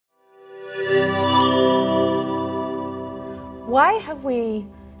Why have we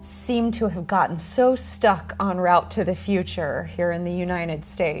seemed to have gotten so stuck en route to the future here in the United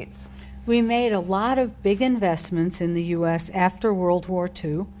States? We made a lot of big investments in the U.S. after World War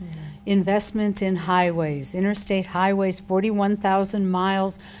II. Investments in highways, interstate highways, 41,000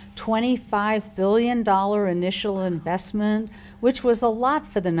 miles, $25 billion initial investment, which was a lot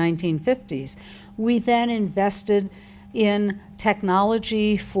for the 1950s. We then invested in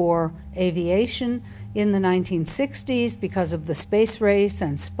technology for aviation in the 1960s because of the space race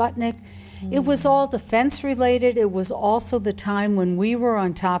and Sputnik. It was all defense related. It was also the time when we were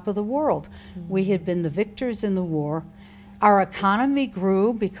on top of the world. We had been the victors in the war. Our economy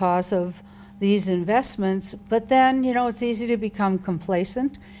grew because of these investments, but then, you know, it's easy to become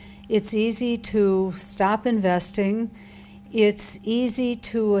complacent. It's easy to stop investing. It's easy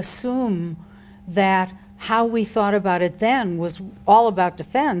to assume that how we thought about it then was all about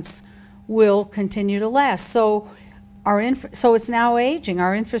defense will continue to last. So it's now aging.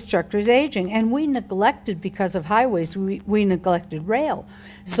 Our infrastructure is aging, and we neglected, because of highways, we neglected rail.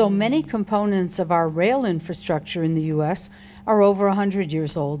 So many components of our rail infrastructure in the U.S. are over 100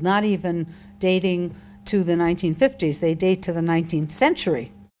 years old, not even dating to the 1950s. They date to the 19th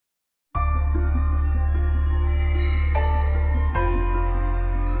century.